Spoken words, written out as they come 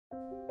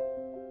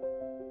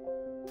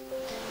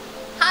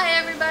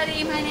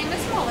everybody, my name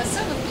is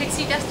Melissa with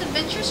Pixie Dust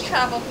Adventures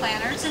Travel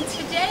Planners, and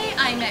today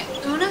I'm at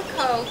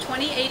Unico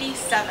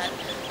 2087,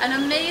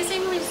 an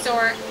amazing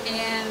resort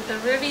in the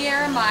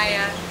Riviera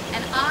Maya,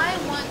 and I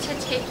want to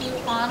take you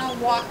on a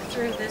walk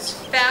through this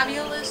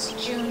fabulous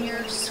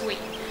junior suite.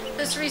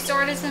 This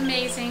resort is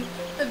amazing,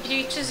 the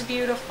beach is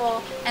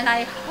beautiful, and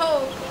I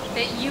hope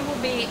that you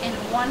will be in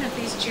one of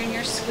these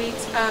junior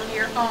suites of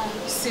your own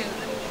soon.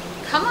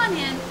 Come on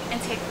in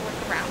and take a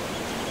look around.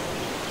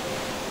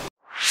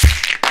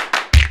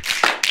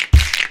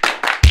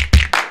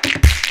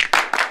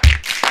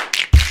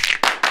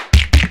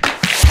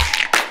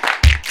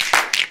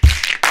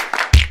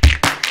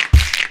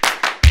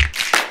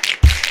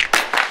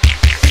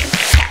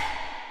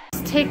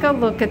 Take a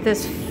look at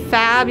this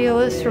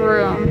fabulous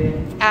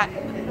room at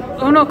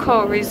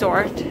Unico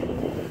Resort.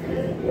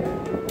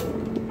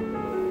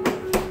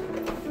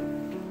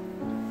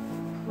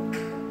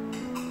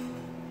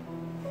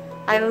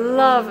 I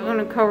love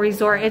Unico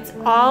Resort. It's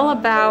all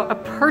about a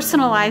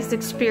personalized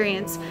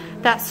experience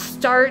that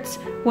starts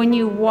when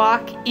you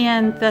walk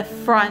in the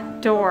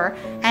front door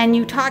and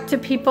you talk to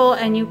people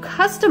and you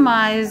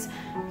customize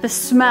the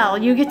smell.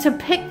 You get to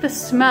pick the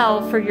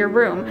smell for your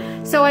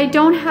room. So I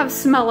don't have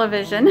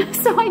smell-o-vision,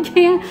 so I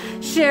can't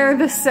share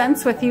the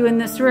scents with you in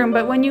this room,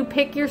 but when you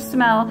pick your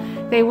smell,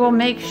 they will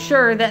make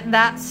sure that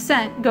that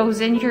scent goes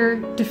in your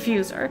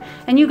diffuser.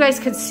 And you guys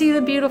could see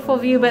the beautiful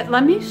view, but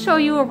let me show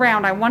you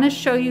around. I want to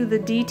show you the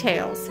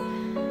details.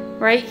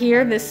 Right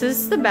here, this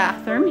is the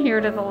bathroom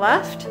here to the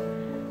left.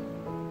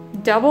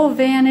 Double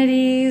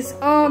vanities.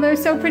 Oh, they're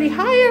so pretty.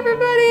 Hi,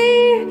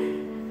 everybody.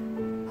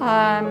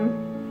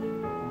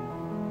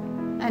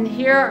 And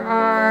here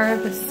are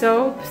the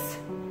soaps,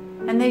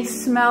 and they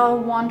smell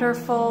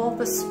wonderful.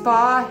 The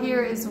spa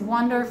here is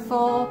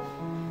wonderful.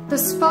 The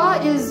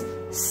spa is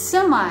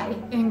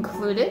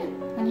semi-included.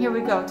 And here we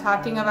go,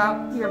 talking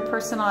about your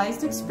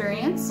personalized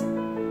experience.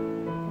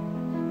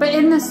 But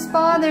in the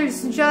spa,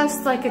 there's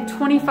just like a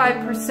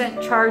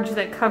 25% charge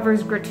that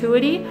covers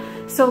gratuity.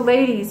 So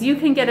ladies, you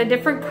can get a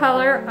different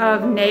color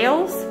of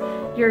nails,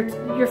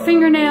 your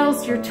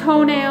fingernails, your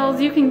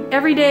toenails.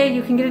 Every day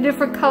you can get a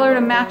different color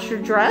to match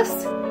your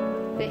dress.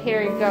 But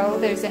here you go,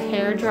 there's a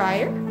hair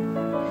dryer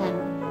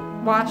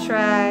and wash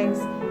rags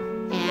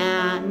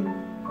and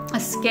a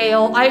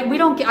scale. I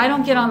don't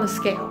get on the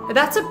scale.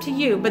 That's up to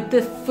you, but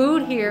the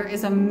food here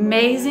is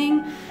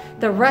amazing.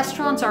 The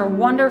restaurants are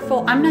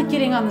wonderful. I'm not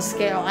getting on the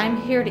scale. I'm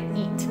here to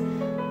eat.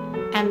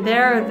 And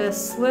there are the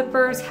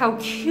slippers. How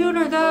cute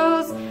are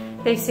those?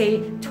 They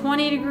say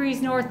 20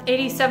 degrees north,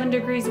 87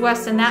 degrees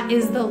west, and that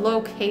is the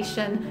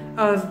location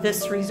of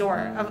this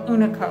resort, of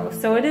Unico.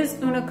 So it is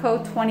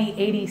Unico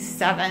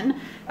 2087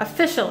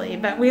 officially,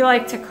 but we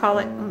like to call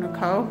it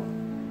Unico.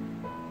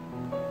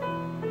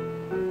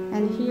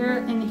 And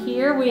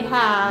here we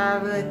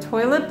have the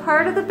toilet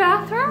part of the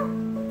bathroom.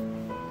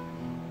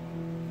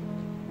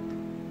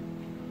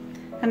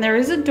 And there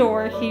is a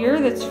door here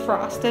that's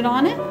frosted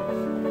on it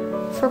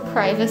for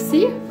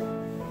privacy.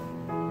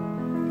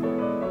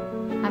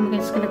 I'm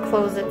just going to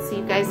close it so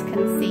you guys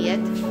can see it.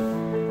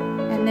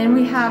 And then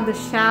we have the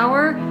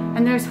shower,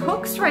 and there's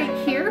hooks right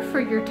here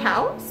for your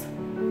towels.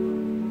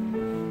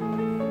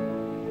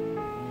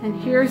 And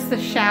here's the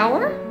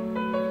shower.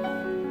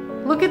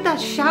 Look at that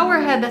shower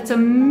head, that's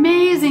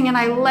amazing, and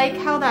I like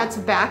how that's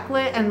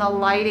backlit and the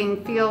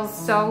lighting feels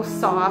so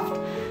soft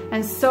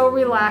and so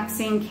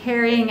relaxing,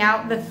 carrying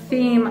out the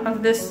theme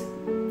of this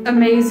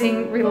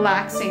amazing,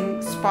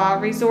 relaxing spa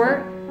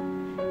resort.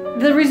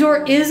 The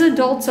resort is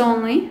adults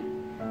only.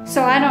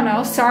 So I don't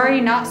know,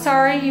 sorry, not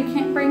sorry, you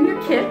can't bring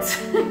your kids.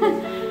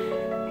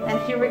 And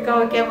here we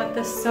go again with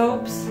the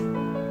soaps,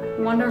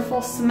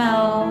 wonderful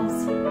smells.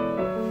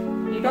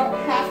 You don't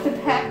have to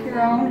pack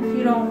your own if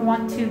you don't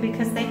want to,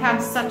 because they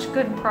have such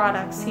good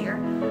products here.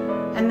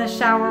 And the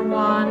shower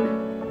wand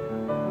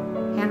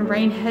and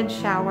rain head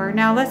shower.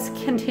 Now let's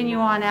continue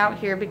on out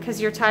here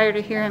because you're tired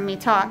of hearing me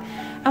talk.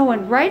 Oh,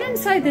 and right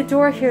inside the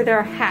door here there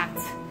are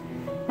hats.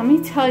 Let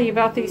me tell you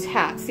about these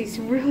hats, these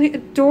really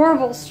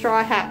adorable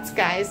straw hats,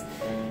 guys.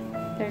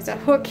 There's a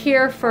hook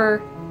here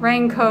for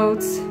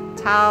raincoats,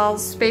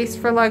 towels, space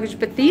for luggage,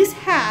 but these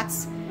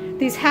hats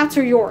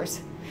are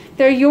yours.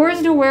 They're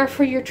yours to wear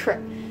for your trip.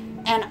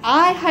 And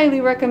I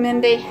highly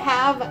recommend they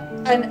have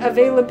an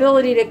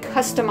availability to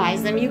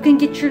customize them. You can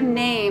get your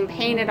name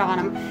painted on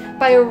them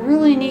by a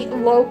really neat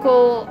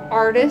local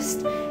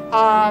artist.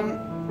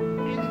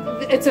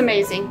 It's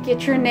amazing.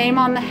 Get your name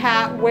on the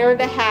hat, wear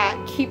the hat,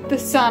 keep the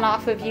sun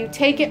off of you,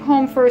 take it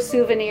home for a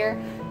souvenir.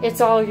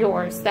 It's all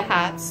yours. The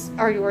hats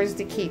are yours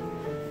to keep.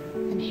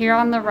 And here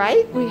on the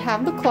right, we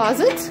have the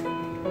closet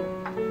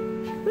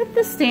with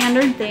the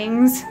standard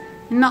things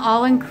and the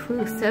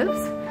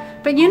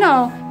all-inclusives. But you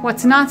know,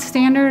 what's not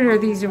standard are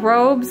these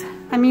robes.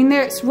 I mean,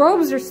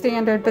 robes are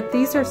standard, but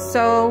these are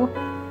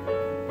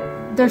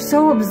they're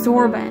so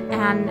absorbent,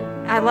 and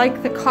I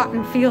like the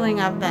cotton feeling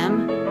of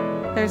them.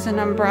 There's an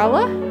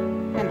umbrella,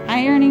 an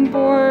ironing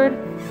board,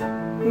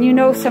 and you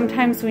know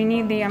sometimes we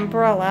need the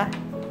umbrella.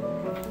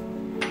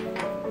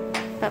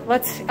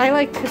 But I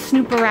like to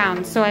snoop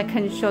around so I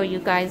can show you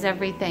guys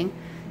everything.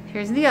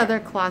 Here's the other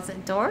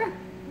closet door.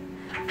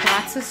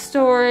 Lots of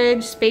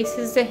storage,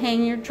 spaces to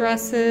hang your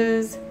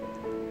dresses,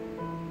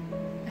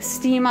 a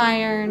steam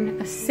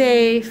iron, a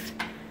safe.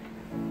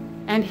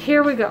 And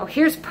here we go.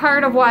 Here's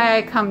part of why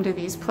I come to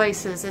these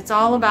places. It's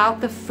all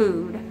about the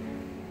food.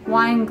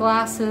 Wine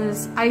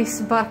glasses, ice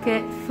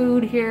bucket,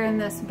 food here in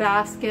this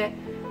basket.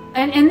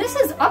 And this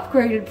is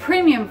upgraded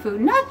premium food,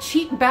 not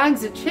cheap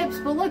bags of chips,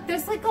 but look,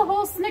 there's like a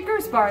whole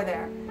Snickers bar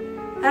there.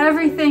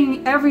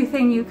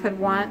 Everything you could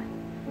want.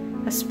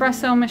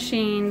 Espresso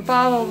machine,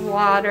 bottled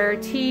water,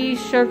 tea,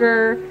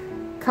 sugar,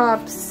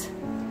 cups,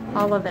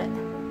 all of it.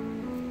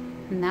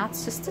 And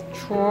that's just a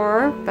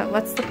drawer, but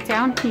let's look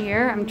down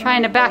here. I'm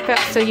trying to back up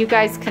so you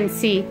guys can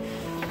see.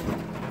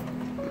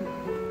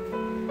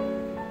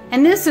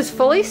 And this is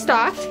fully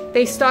stocked.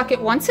 They stock it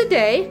once a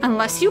day.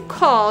 Unless you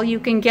call, you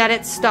can get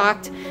it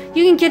stocked.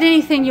 You can get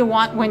anything you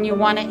want when you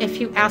want it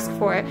if you ask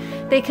for it.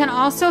 They can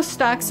also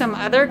stock some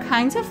other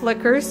kinds of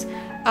liquors.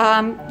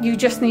 You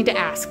just need to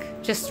ask.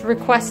 Just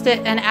request it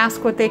and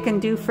ask what they can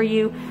do for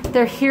you.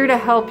 They're here to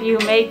help you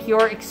make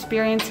your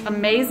experience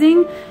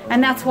amazing.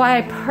 And that's why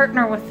I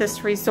partner with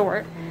this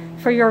resort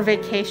for your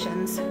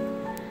vacations.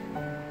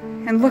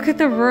 And look at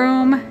the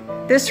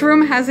room. This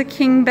room has a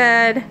king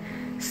bed.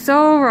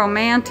 So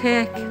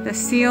romantic, the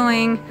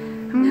ceiling.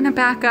 I'm gonna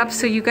back up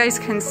so you guys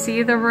can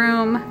see the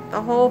room, the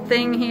whole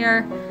thing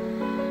here,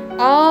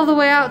 all the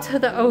way out to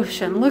the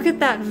ocean. Look at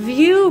that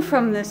view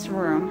from this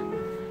room.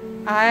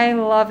 I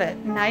love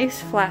it. Nice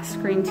flat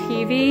screen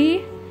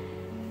TV,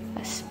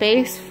 a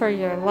space for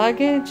your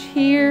luggage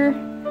here.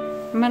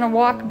 I'm gonna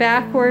walk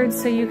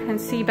backwards so you can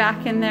see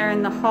back in there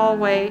in the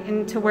hallway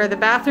into where the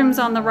bathroom's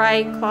on the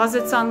right,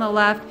 closet's on the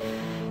left.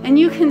 And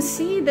you can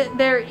see that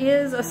there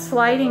is a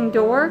sliding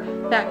door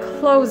that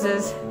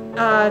closes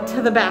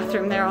to the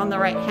bathroom there on the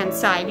right-hand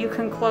side. You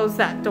can close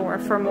that door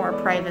for more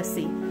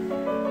privacy.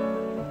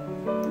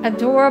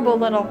 Adorable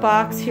little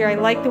box here. I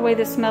like the way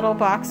this metal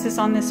box is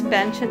on this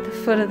bench at the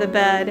foot of the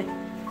bed.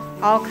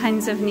 All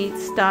kinds of neat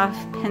stuff,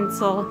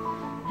 pencil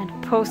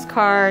and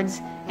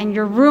postcards. And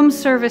your room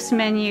service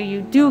menu,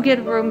 you do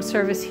get room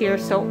service here,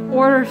 so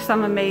order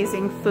some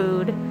amazing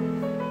food.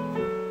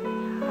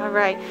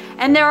 Right,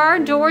 and there are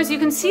doors. You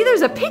can see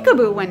there's a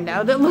peekaboo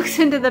window that looks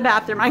into the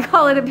bathroom. I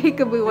call it a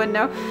peekaboo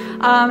window.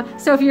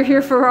 So if you're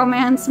here for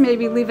romance,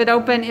 maybe leave it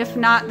open. If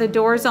not, the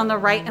doors on the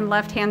right and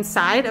left hand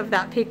side of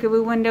that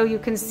peekaboo window, you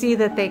can see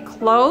that they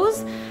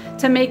close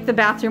to make the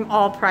bathroom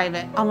all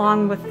private,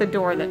 along with the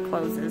door that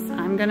closes.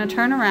 I'm gonna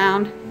turn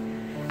around.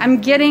 I'm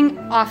getting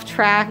off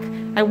track.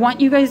 I want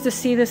you guys to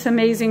see this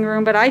amazing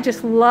room, but I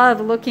just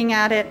love looking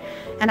at it,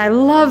 and I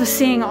love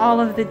seeing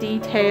all of the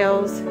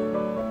details.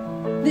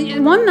 The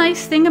one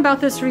nice thing about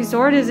this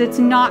resort is it's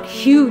not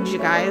huge, you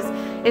guys.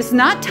 It's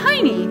not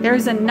tiny.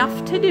 There's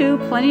enough to do,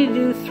 plenty to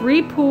do.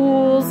 3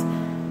 pools,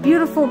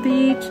 beautiful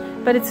beach,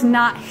 but it's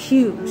not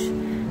huge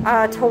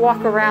to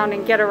walk around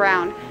and get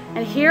around.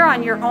 And here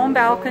on your own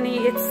balcony,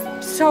 it's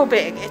so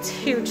big. It's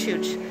huge,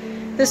 huge.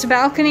 This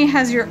balcony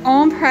has your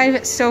own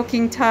private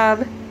soaking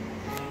tub.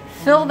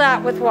 Fill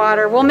that with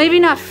water. Well, maybe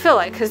not fill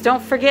it, because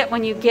don't forget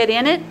when you get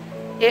in it,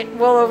 it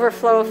will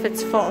overflow if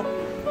it's full.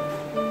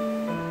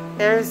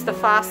 There's the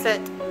faucet,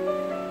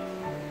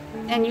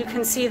 and you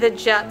can see the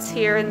jets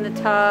here in the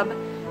tub.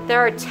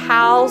 There are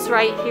towels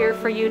right here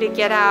for you to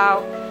get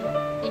out.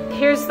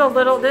 Here's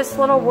this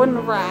little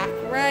wooden rack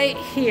right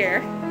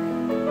here.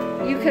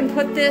 You can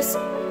put this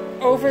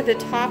over the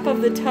top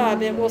of the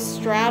tub. It will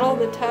straddle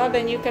the tub,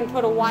 and you can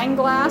put a wine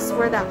glass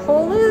where that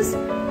hole is.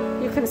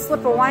 You can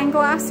slip a wine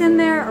glass in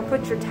there or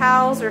put your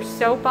towels or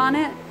soap on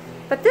it.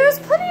 But there's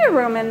plenty of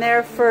room in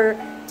there for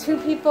 2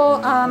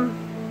 people.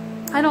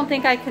 I don't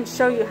think I can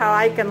show you how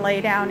I can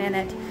lay down in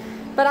it.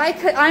 But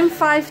I'm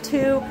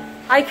 5'2".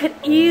 I could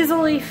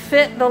easily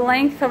fit the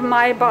length of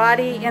my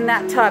body in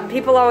that tub.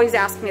 People always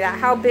ask me that.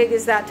 How big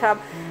is that tub?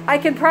 I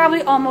could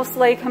probably almost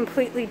lay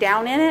completely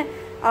down in it.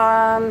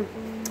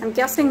 I'm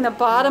guessing the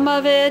bottom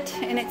of it,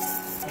 and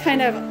it's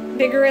kind of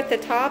bigger at the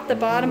top. The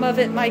bottom of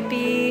it might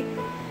be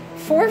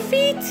 4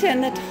 feet,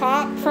 and the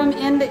top from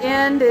end to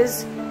end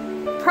is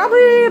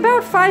probably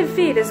about 5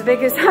 feet, as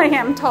big as I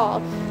am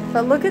tall.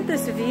 But look at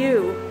this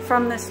view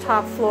from this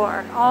top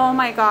floor. Oh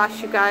my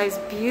gosh, you guys,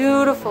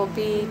 beautiful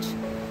beach.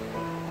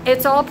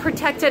 It's all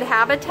protected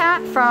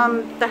habitat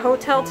from the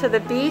hotel to the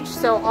beach,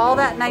 so all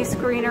that nice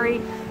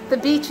greenery. The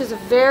beach is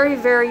very,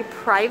 very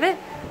private.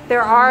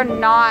 There are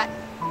not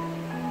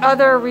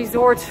other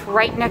resorts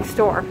right next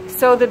door,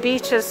 so the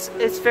beach is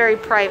very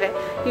private.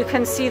 You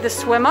can see the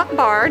swim up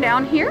bar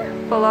down here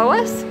below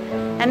us,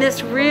 and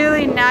this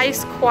really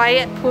nice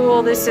quiet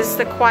pool. This is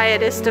the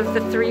quietest of the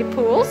 3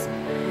 pools.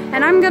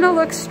 And I'm gonna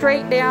look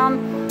straight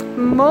down.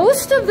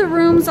 Most of the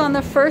rooms on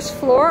the first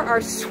floor are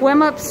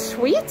swim up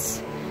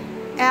suites,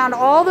 and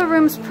all the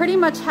rooms pretty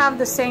much have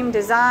the same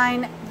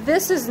design.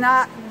 This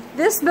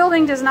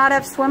building does not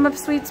have swim up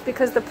suites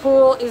because the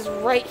pool is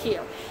right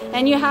here.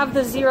 And you have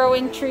the 0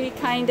 entry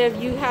kind of,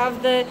 you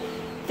have the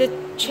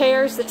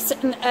chairs that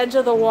sit in the edge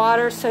of the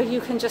water so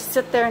you can just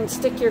sit there and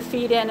stick your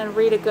feet in and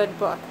read a good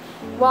book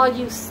while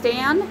you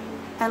stand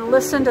and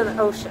listen to the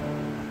ocean.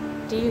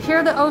 Do you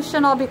hear the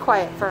ocean? I'll be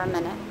quiet for a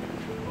minute.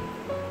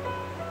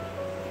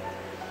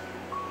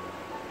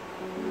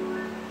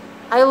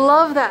 I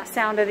love that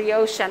sound of the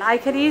ocean. I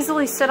could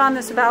easily sit on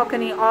this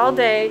balcony all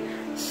day,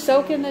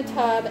 soak in the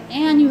tub,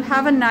 and you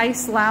have a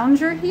nice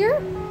lounger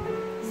here.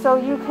 So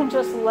you can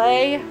just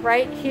lay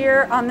right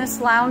here on this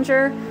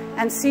lounger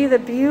and see the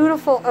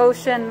beautiful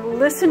ocean,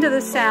 listen to the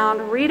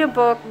sound, read a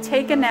book,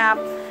 take a nap,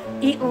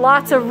 eat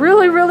lots of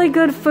really, really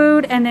good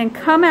food, and then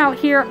come out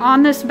here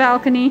on this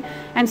balcony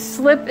and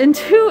slip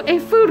into a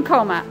food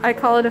coma. I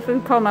call it a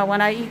food coma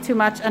when I eat too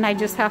much and I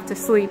just have to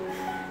sleep.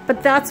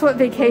 But that's what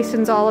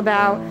vacation's all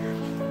about.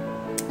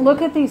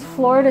 Look at these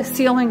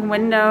floor-to-ceiling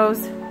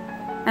windows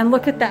and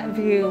look at that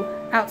view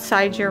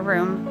outside your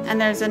room. And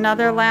there's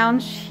another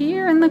lounge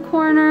here in the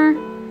corner,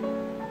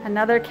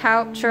 another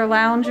couch or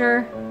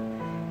lounger.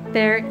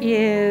 There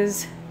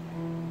is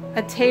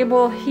a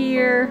table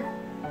here.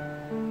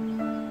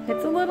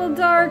 It's a little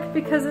dark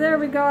because there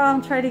we go.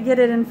 I'll try to get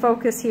it in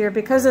focus here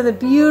because of the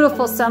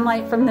beautiful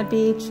sunlight from the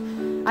beach.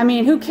 I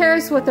mean, who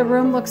cares what the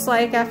room looks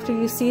like after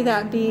you see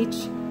that beach?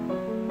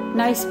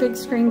 Nice big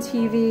screen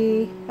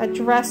TV, a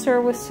dresser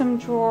with some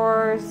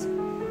drawers,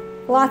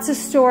 lots of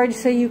storage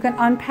so you can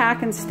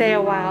unpack and stay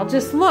a while.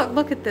 Just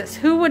look at this.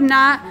 Who would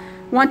not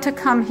want to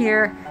come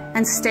here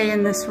and stay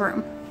in this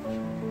room?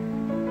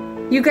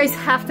 You guys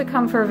have to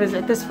come for a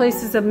visit. This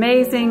place is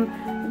amazing,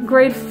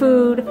 great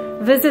food,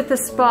 visit the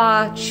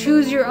spa,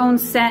 choose your own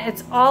scent.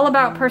 It's all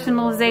about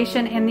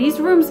personalization, and these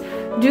rooms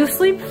do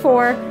sleep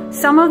 4.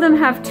 Some of them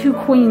have 2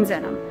 queens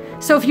in them.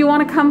 So if you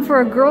want to come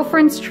for a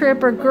girlfriend's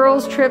trip or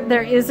girl's trip,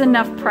 there is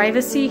enough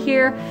privacy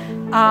here.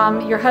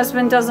 Your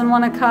husband doesn't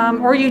want to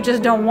come, or you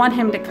just don't want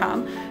him to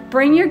come.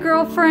 Bring your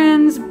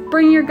girlfriends,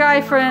 bring your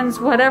guy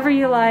friends, whatever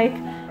you like,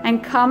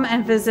 and come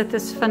and visit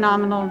this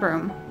phenomenal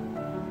room.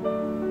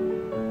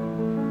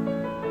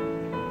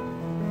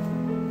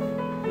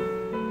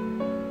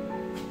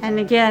 And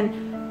again,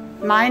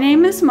 my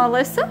name is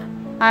Melissa.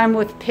 I'm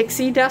with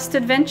Pixie Dust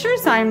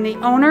Adventures. I'm the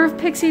owner of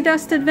Pixie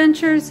Dust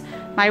Adventures.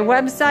 My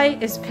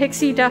website is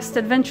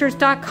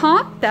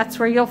pixiedustadventures.com. That's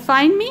where you'll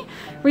find me.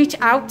 Reach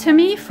out to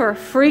me for a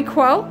free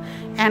quote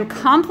and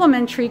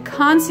complimentary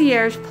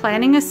concierge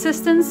planning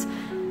assistance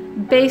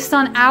based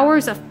on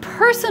hours of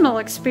personal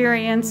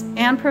experience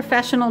and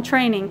professional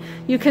training.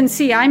 You can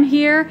see I'm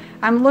here,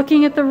 I'm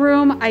looking at the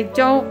room.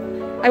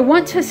 I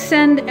want to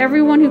send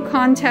everyone who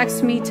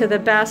contacts me to the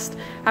best.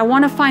 I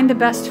want to find the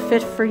best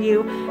fit for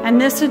you. And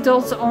this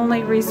adults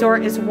only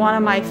resort is one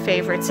of my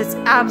favorites. It's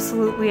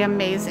absolutely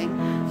amazing.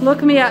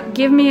 Look me up,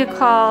 give me a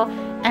call,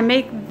 and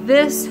make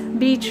this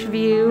beach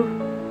view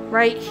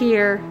right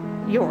here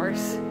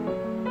yours.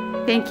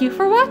 Thank you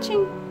for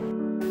watching.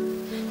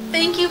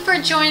 Thank you for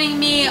joining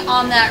me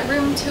on that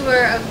room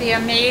tour of the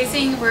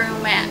amazing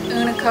room at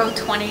Unico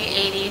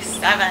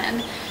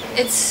 2087.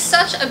 It's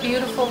such a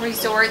beautiful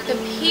resort. The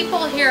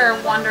people here are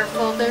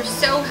wonderful. They're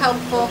so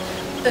helpful.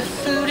 The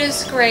food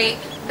is great.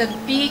 The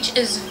beach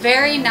is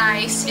very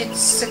nice. It's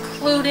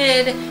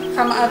secluded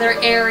from other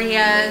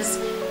areas.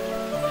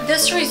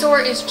 This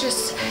resort is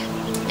just,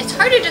 it's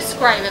hard to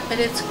describe it, but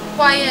it's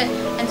quiet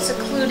and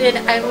secluded.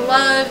 I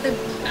love the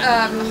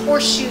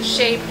horseshoe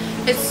shape.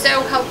 It's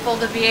so helpful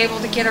to be able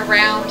to get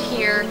around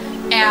here,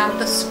 and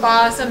the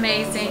spa is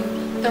amazing.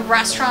 The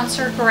restaurants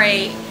are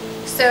great.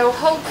 So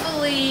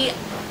hopefully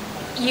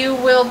you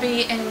will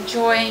be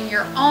enjoying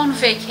your own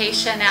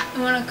vacation at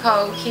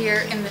Unico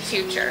here in the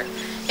future.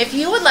 If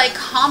you would like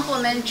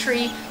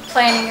complimentary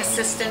planning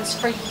assistance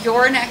for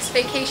your next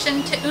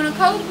vacation to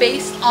Unico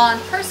based on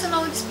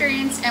personal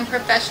experience and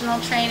professional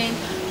training,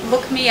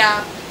 look me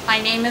up. My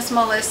name is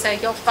Melissa.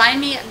 You'll find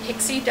me at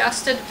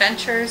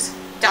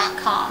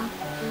pixiedustadventures.com.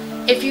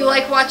 If you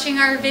like watching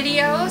our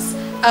videos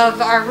of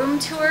our room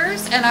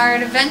tours and our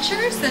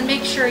adventures, then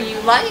make sure you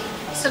like,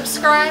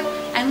 subscribe,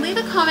 and leave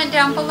a comment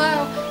down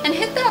below, and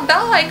hit that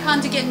bell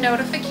icon to get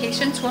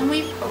notifications when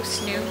we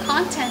post new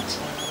content.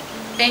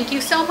 Thank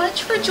you so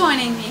much for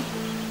joining me.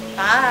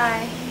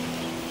 Bye.